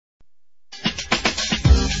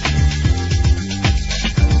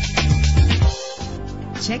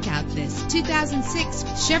Check out this 2006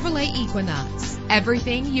 Chevrolet Equinox.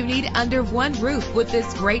 Everything you need under one roof with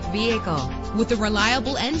this great vehicle. With a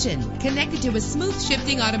reliable engine connected to a smooth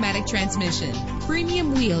shifting automatic transmission.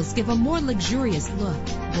 Premium wheels give a more luxurious look.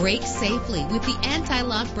 Brake safely with the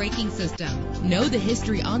anti-lock braking system. Know the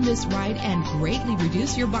history on this ride and greatly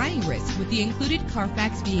reduce your buying risk with the included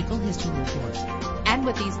Carfax Vehicle History Report. And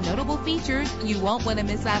with these notable features, you won't want to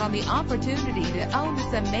miss out on the opportunity to own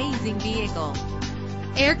this amazing vehicle.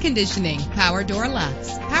 Air conditioning, power door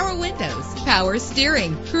locks, power windows, power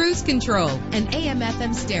steering, cruise control, an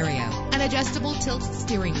AM/FM stereo, an adjustable tilt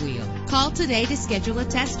steering wheel. Call today to schedule a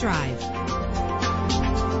test drive.